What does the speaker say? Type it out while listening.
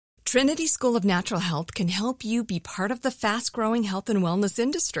Trinity School of Natural Health can help you be part of the fast-growing health and wellness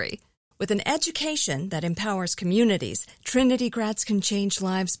industry. With an education that empowers communities, Trinity grads can change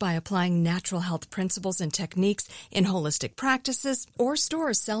lives by applying natural health principles and techniques in holistic practices or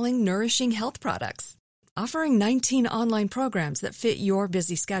stores selling nourishing health products. Offering 19 online programs that fit your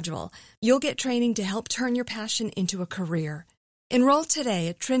busy schedule, you'll get training to help turn your passion into a career. Enroll today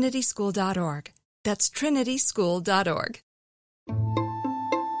at trinityschool.org. That's trinityschool.org.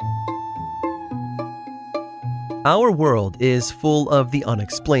 Our world is full of the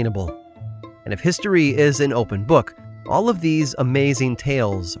unexplainable. And if history is an open book, all of these amazing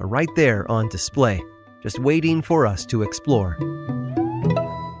tales are right there on display, just waiting for us to explore.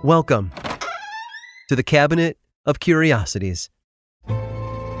 Welcome to the Cabinet of Curiosities.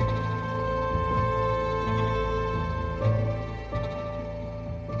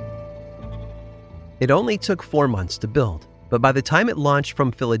 It only took 4 months to build, but by the time it launched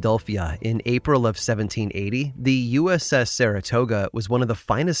from Philadelphia in April of 1780, the USS Saratoga was one of the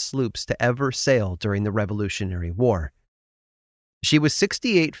finest sloops to ever sail during the Revolutionary War. She was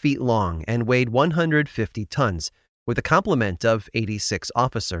 68 feet long and weighed 150 tons, with a complement of 86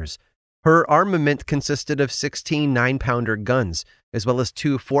 officers. Her armament consisted of 16 9-pounder guns, as well as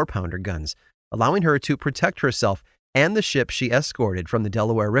 2 4-pounder guns, allowing her to protect herself and the ship she escorted from the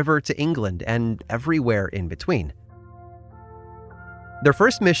Delaware River to England and everywhere in between. Their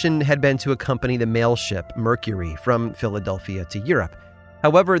first mission had been to accompany the mail ship Mercury from Philadelphia to Europe.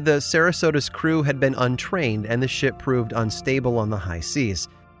 However, the Sarasota's crew had been untrained and the ship proved unstable on the high seas.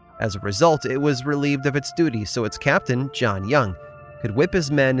 As a result, it was relieved of its duties so its captain, John Young, could whip his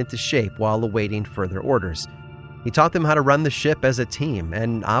men into shape while awaiting further orders. He taught them how to run the ship as a team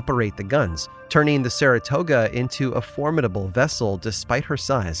and operate the guns, turning the Saratoga into a formidable vessel despite her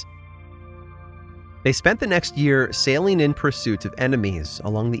size. They spent the next year sailing in pursuit of enemies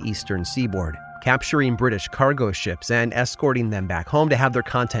along the eastern seaboard, capturing British cargo ships and escorting them back home to have their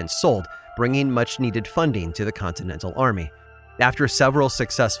contents sold, bringing much-needed funding to the Continental Army. After several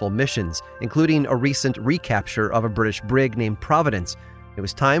successful missions, including a recent recapture of a British brig named Providence, it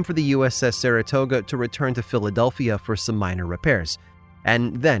was time for the USS Saratoga to return to Philadelphia for some minor repairs.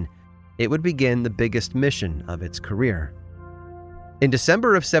 And then, it would begin the biggest mission of its career. In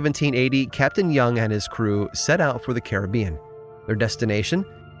December of 1780, Captain Young and his crew set out for the Caribbean. Their destination?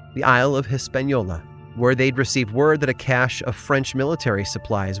 The Isle of Hispaniola, where they'd received word that a cache of French military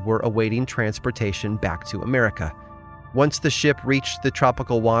supplies were awaiting transportation back to America. Once the ship reached the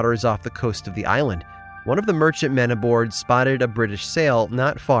tropical waters off the coast of the island, one of the merchantmen aboard spotted a British sail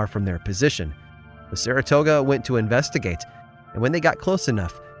not far from their position. The Saratoga went to investigate, and when they got close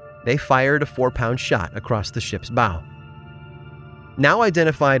enough, they fired a 4-pound shot across the ship's bow. Now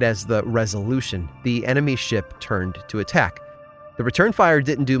identified as the Resolution, the enemy ship turned to attack. The return fire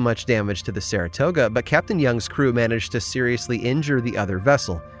didn't do much damage to the Saratoga, but Captain Young's crew managed to seriously injure the other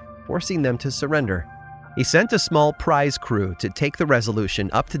vessel, forcing them to surrender. He sent a small prize crew to take the Resolution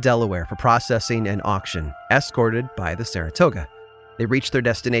up to Delaware for processing and auction, escorted by the Saratoga. They reached their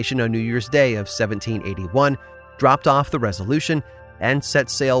destination on New Year's Day of 1781, dropped off the Resolution, and set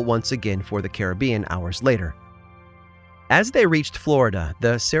sail once again for the Caribbean hours later. As they reached Florida,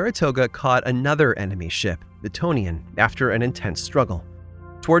 the Saratoga caught another enemy ship, the Tonian, after an intense struggle.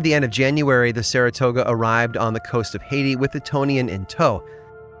 Toward the end of January, the Saratoga arrived on the coast of Haiti with the Tonian in tow.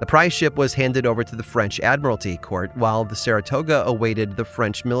 The prize ship was handed over to the French Admiralty Court, while the Saratoga awaited the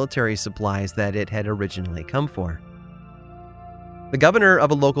French military supplies that it had originally come for. The governor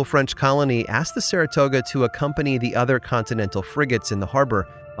of a local French colony asked the Saratoga to accompany the other continental frigates in the harbor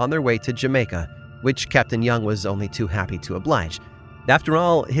on their way to Jamaica, which Captain Young was only too happy to oblige. After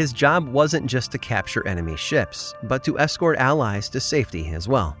all, his job wasn't just to capture enemy ships, but to escort allies to safety as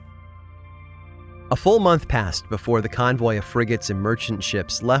well. A full month passed before the convoy of frigates and merchant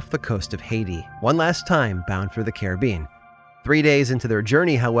ships left the coast of Haiti, one last time bound for the Caribbean. 3 days into their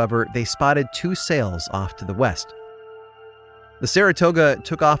journey, however, they spotted 2 sails off to the west. The Saratoga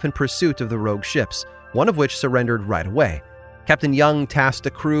took off in pursuit of the rogue ships, one of which surrendered right away. Captain Young tasked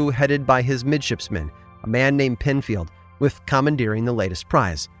a crew headed by his midshipman, a man named Penfield, with commandeering the latest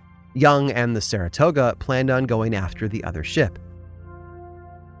prize. Young and the Saratoga planned on going after the other ship.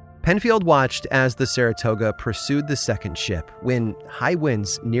 Penfield watched as the Saratoga pursued the second ship when high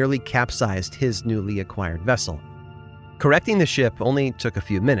winds nearly capsized his newly acquired vessel. Correcting the ship only took a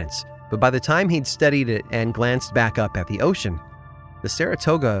few minutes, but by the time he'd steadied it and glanced back up at the ocean, the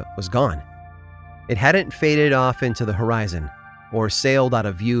Saratoga was gone. It hadn't faded off into the horizon or sailed out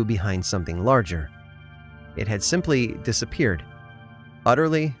of view behind something larger. It had simply disappeared,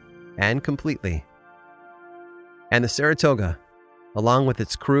 utterly and completely. And the Saratoga along with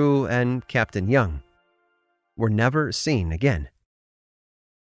its crew and Captain Young, were never seen again.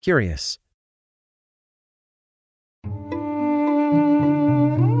 Curious.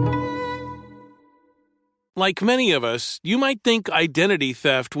 Like many of us, you might think identity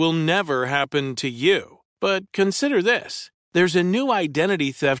theft will never happen to you. But consider this. There's a new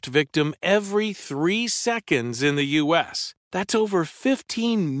identity theft victim every 3 seconds in the U.S. That's over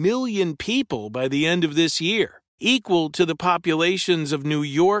 15 million people by the end of this year, equal to the populations of New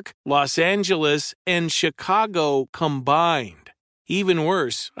York, Los Angeles, and Chicago combined. Even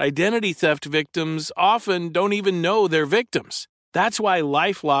worse, identity theft victims often don't even know they're victims. That's why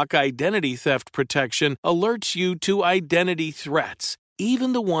LifeLock Identity Theft Protection alerts you to identity threats,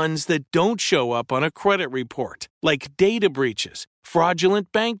 even the ones that don't show up on a credit report, like data breaches,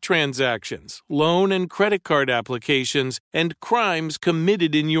 fraudulent bank transactions, loan and credit card applications, and crimes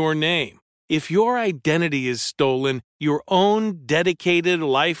committed in your name. If your identity is stolen, your own dedicated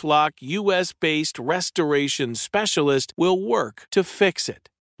LifeLock US-based restoration specialist will work to fix it.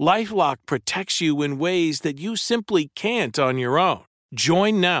 LifeLock protects you in ways that you simply can't on your own.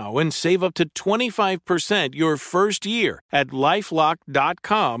 Join now and save up to 25% your first year at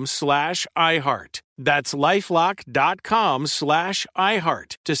LifeLock.com/iHeart. That's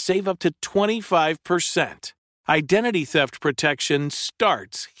LifeLock.com/iHeart to save up to 25%. Identity theft protection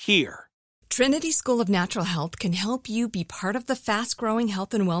starts here. Trinity School of Natural Health can help you be part of the fast-growing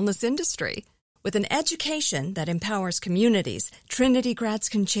health and wellness industry. With an education that empowers communities, Trinity grads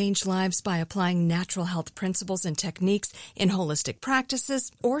can change lives by applying natural health principles and techniques in holistic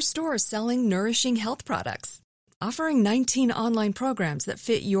practices or stores selling nourishing health products. Offering 19 online programs that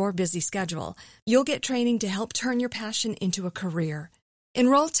fit your busy schedule, you'll get training to help turn your passion into a career.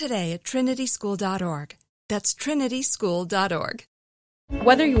 Enroll today at trinityschool.org. That's trinityschool.org.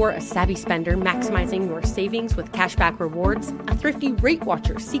 Whether you're a savvy spender maximizing your savings with cashback rewards, a thrifty rate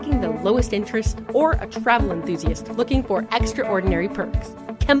watcher seeking the lowest interest, or a travel enthusiast looking for extraordinary perks,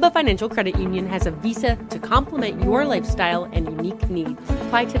 Kemba Financial Credit Union has a visa to complement your lifestyle and unique needs.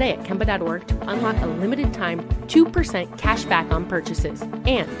 Apply today at Kemba.org to unlock a limited time 2% cash back on purchases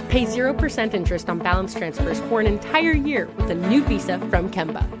and pay 0% interest on balance transfers for an entire year with a new visa from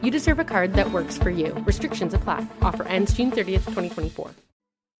Kemba. You deserve a card that works for you. Restrictions apply. Offer ends June 30th, 2024.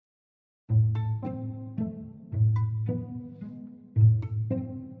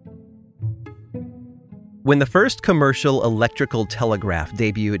 When the first commercial electrical telegraph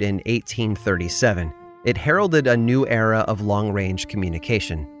debuted in 1837, it heralded a new era of long-range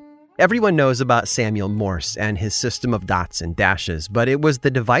communication. Everyone knows about Samuel Morse and his system of dots and dashes, but it was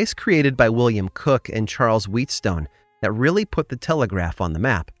the device created by William Cooke and Charles Wheatstone that really put the telegraph on the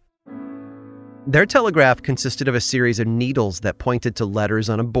map. Their telegraph consisted of a series of needles that pointed to letters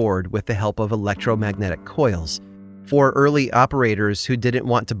on a board with the help of electromagnetic coils. For early operators who didn't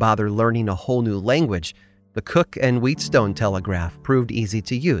want to bother learning a whole new language, the Cooke and Wheatstone telegraph proved easy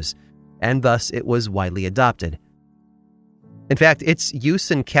to use, and thus it was widely adopted. In fact, its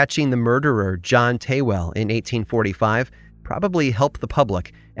use in catching the murderer John Taywell in 1845 probably helped the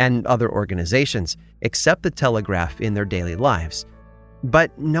public and other organizations accept the telegraph in their daily lives.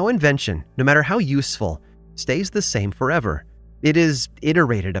 But no invention, no matter how useful, stays the same forever. It is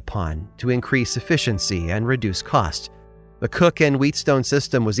iterated upon to increase efficiency and reduce cost. The Cooke and Wheatstone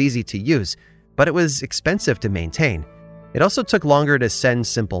system was easy to use, but it was expensive to maintain. It also took longer to send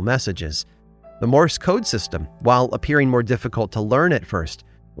simple messages. The Morse code system, while appearing more difficult to learn at first,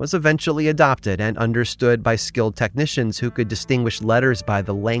 was eventually adopted and understood by skilled technicians who could distinguish letters by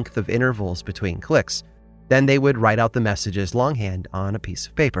the length of intervals between clicks. Then they would write out the messages longhand on a piece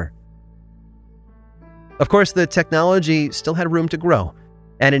of paper. Of course, the technology still had room to grow,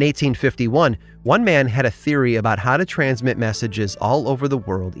 and in 1851, one man had a theory about how to transmit messages all over the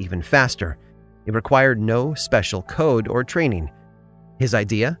world even faster. It required no special code or training. His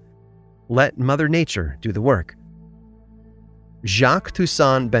idea? Let Mother Nature do the work. Jacques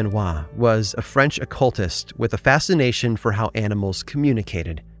Toussaint Benoit was a French occultist with a fascination for how animals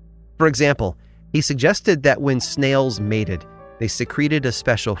communicated. For example, he suggested that when snails mated, they secreted a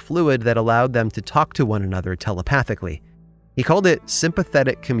special fluid that allowed them to talk to one another telepathically. He called it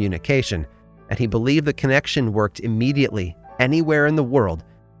sympathetic communication, and he believed the connection worked immediately anywhere in the world,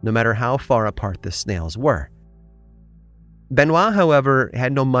 no matter how far apart the snails were. Benoit, however,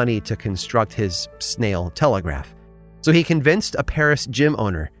 had no money to construct his snail telegraph, so he convinced a Paris gym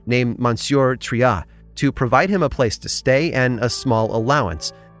owner named Monsieur Triat to provide him a place to stay and a small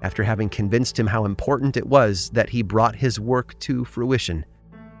allowance, after having convinced him how important it was that he brought his work to fruition.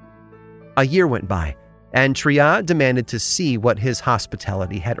 A year went by, and Triat demanded to see what his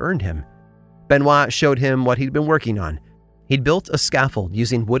hospitality had earned him. Benoit showed him what he'd been working on. He'd built a scaffold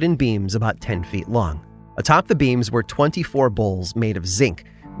using wooden beams about 10 feet long. Atop the beams were 24 bowls made of zinc,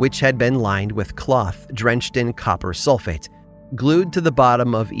 which had been lined with cloth drenched in copper sulfate. Glued to the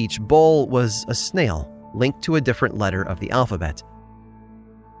bottom of each bowl was a snail, linked to a different letter of the alphabet.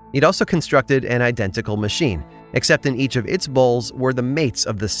 He'd also constructed an identical machine, except in each of its bowls were the mates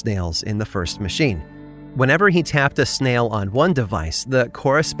of the snails in the first machine. Whenever he tapped a snail on one device, the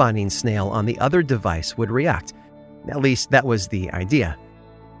corresponding snail on the other device would react. At least that was the idea.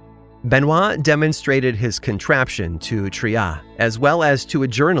 Benoit demonstrated his contraption to Triat, as well as to a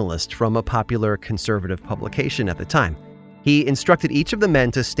journalist from a popular conservative publication at the time. He instructed each of the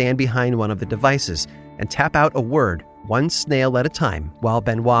men to stand behind one of the devices and tap out a word, one snail at a time, while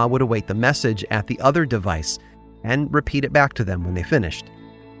Benoit would await the message at the other device and repeat it back to them when they finished.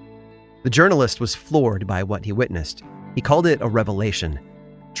 The journalist was floored by what he witnessed. He called it a revelation.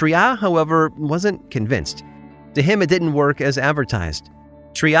 Triat, however, wasn't convinced. To him, it didn't work as advertised.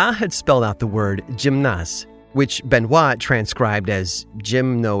 Triat had spelled out the word gymnase, which Benoit transcribed as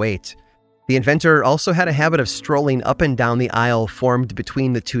gymnoate. The inventor also had a habit of strolling up and down the aisle formed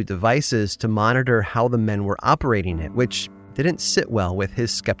between the two devices to monitor how the men were operating it, which didn't sit well with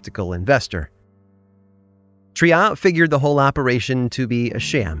his skeptical investor. Triat figured the whole operation to be a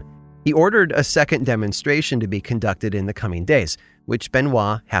sham. He ordered a second demonstration to be conducted in the coming days, which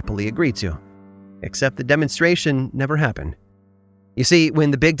Benoit happily agreed to. Except the demonstration never happened. You see, when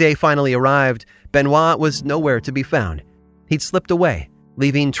the big day finally arrived, Benoit was nowhere to be found. He'd slipped away,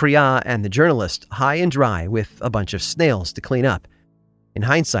 leaving Triat and the journalist high and dry with a bunch of snails to clean up. In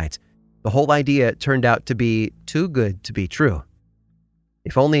hindsight, the whole idea turned out to be too good to be true.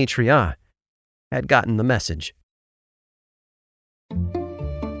 If only Triat had gotten the message.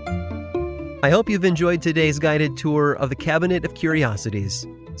 I hope you've enjoyed today's guided tour of the Cabinet of Curiosities.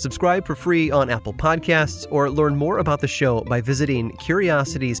 Subscribe for free on Apple Podcasts or learn more about the show by visiting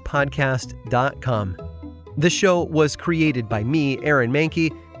curiositiespodcast.com. This show was created by me, Aaron Mahnke,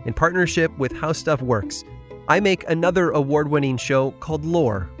 in partnership with How Stuff Works. I make another award-winning show called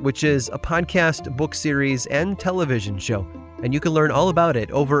Lore, which is a podcast, book series, and television show, and you can learn all about it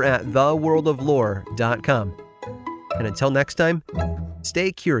over at theworldoflore.com. And until next time,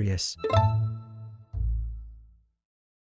 stay curious.